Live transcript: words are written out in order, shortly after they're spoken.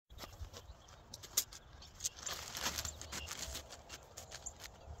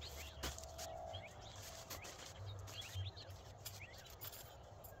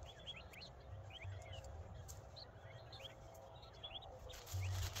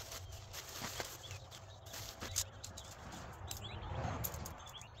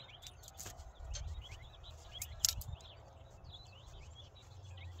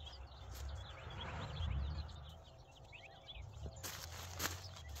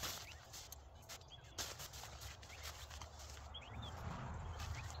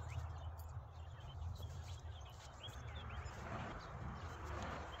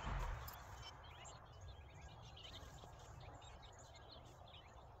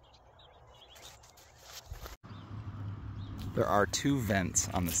There are two vents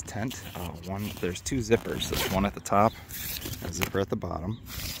on this tent. There's two zippers. There's one at the top and a zipper at the bottom.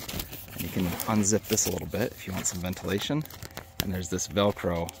 And you can unzip this a little bit if you want some ventilation. And there's this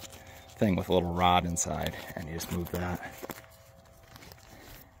Velcro thing with a little rod inside, and you just move that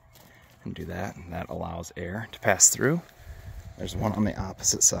and do that, and that allows air to pass through. There's one on the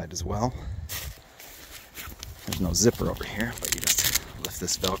opposite side as well. There's no zipper over here, but you just lift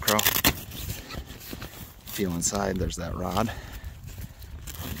this Velcro, feel inside, there's that rod,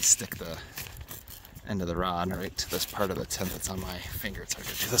 and you stick the end of the rod right to this part of the tent that's on my finger. It's hard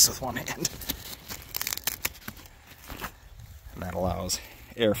to do this with one hand. And that allows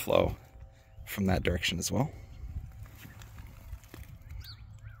airflow from that direction as well.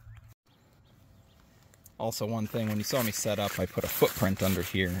 Also, one thing, when you saw me set up, I put a footprint under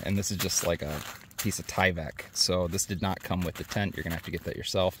here, and this is just like a piece of Tyvek. So this did not come with the tent. You're gonna have to get that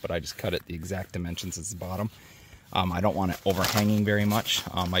yourself, but I just cut it the exact dimensions as the bottom. I don't want it overhanging very much.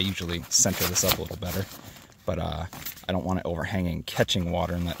 I usually center this up a little better, but I don't want it overhanging, catching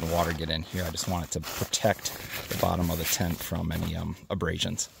water and letting the water get in here. I just want it to protect the bottom of the tent from any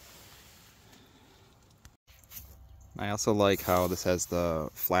abrasions. I also like how this has the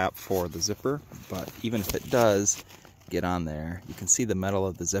flap for the zipper, but even if it does get on there, you can see the metal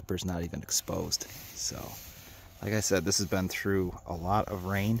of the zipper is not even exposed. So, like I said, this has been through a lot of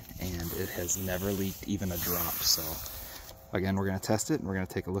rain and it has never leaked even a drop. So, again, we're going to test it and we're going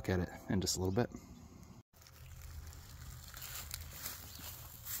to take a look at it in just a little bit.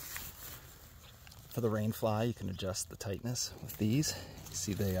 For the rain fly, you can adjust the tightness with these. You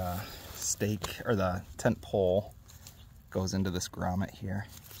see the stake, or the tent pole, goes into this grommet here,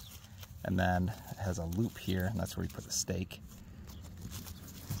 and then it has a loop here, and that's where you put the stake.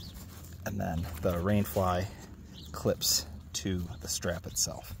 And then the rain fly clips to the strap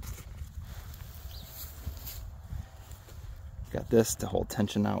itself. Got this to hold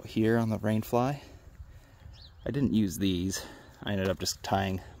tension out here on the rain fly. I didn't use these. I ended up just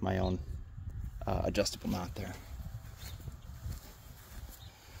tying my own adjustable knot there.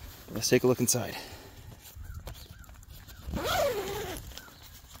 Let's take a look inside.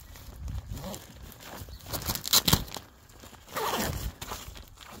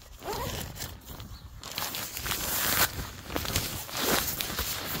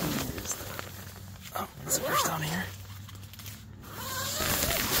 Zippers down here.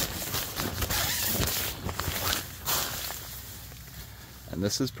 And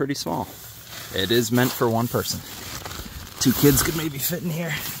this is pretty small. It is meant for one person. 2 kids could maybe fit in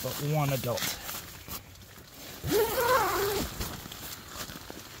here, but 1 adult.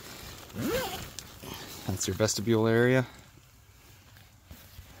 That's your vestibule area.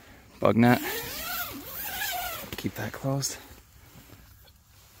 Bug net. Keep that closed.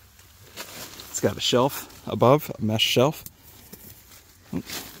 It's got a shelf above, a mesh shelf. You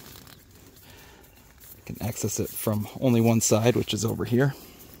can access it from only one side, which is over here.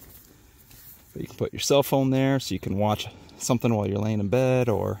 But you can put your cell phone there so you can watch something while you're laying in bed,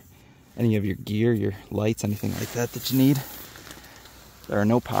 or any of your gear, your lights, anything like that that you need. There are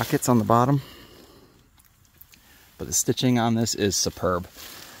no pockets on the bottom, but the stitching on this is superb.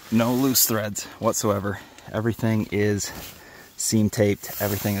 No loose threads whatsoever. Everything is seam taped.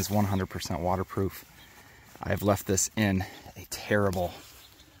 Everything is 100% waterproof. I've left this in a terrible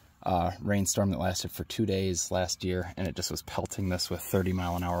rainstorm that lasted for 2 days last year, and it just was pelting this with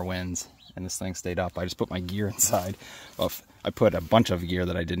 30-mile-an-hour winds, and this thing stayed up. I just put my gear inside. Well, I put a bunch of gear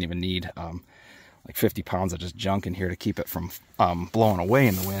that I didn't even need, like 50 pounds of just junk in here to keep it from blowing away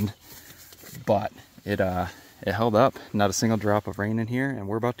in the wind. But it held up. Not a single drop of rain in here, and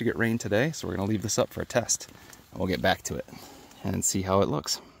we're about to get rain today, so we're going to leave this up for a test. And we'll get back to it and see how it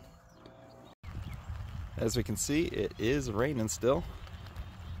looks. As we can see, it is raining still.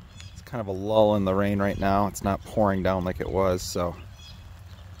 It's kind of a lull in the rain right now. It's not pouring down like it was, so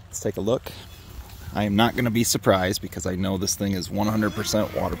let's take a look. I am not going to be surprised because I know this thing is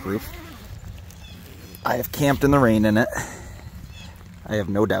 100% waterproof. I have camped in the rain in it. I have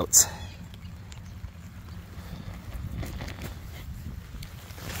no doubts.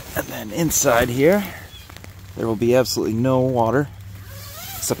 And then inside here, there will be absolutely no water,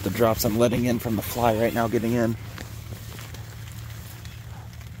 except the drops I'm letting in from the fly right now getting in.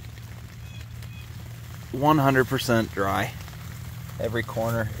 100% dry. Every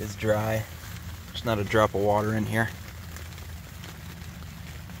corner is dry. There's not a drop of water in here.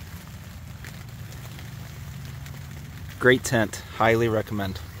 Great tent. Highly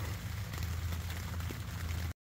recommend.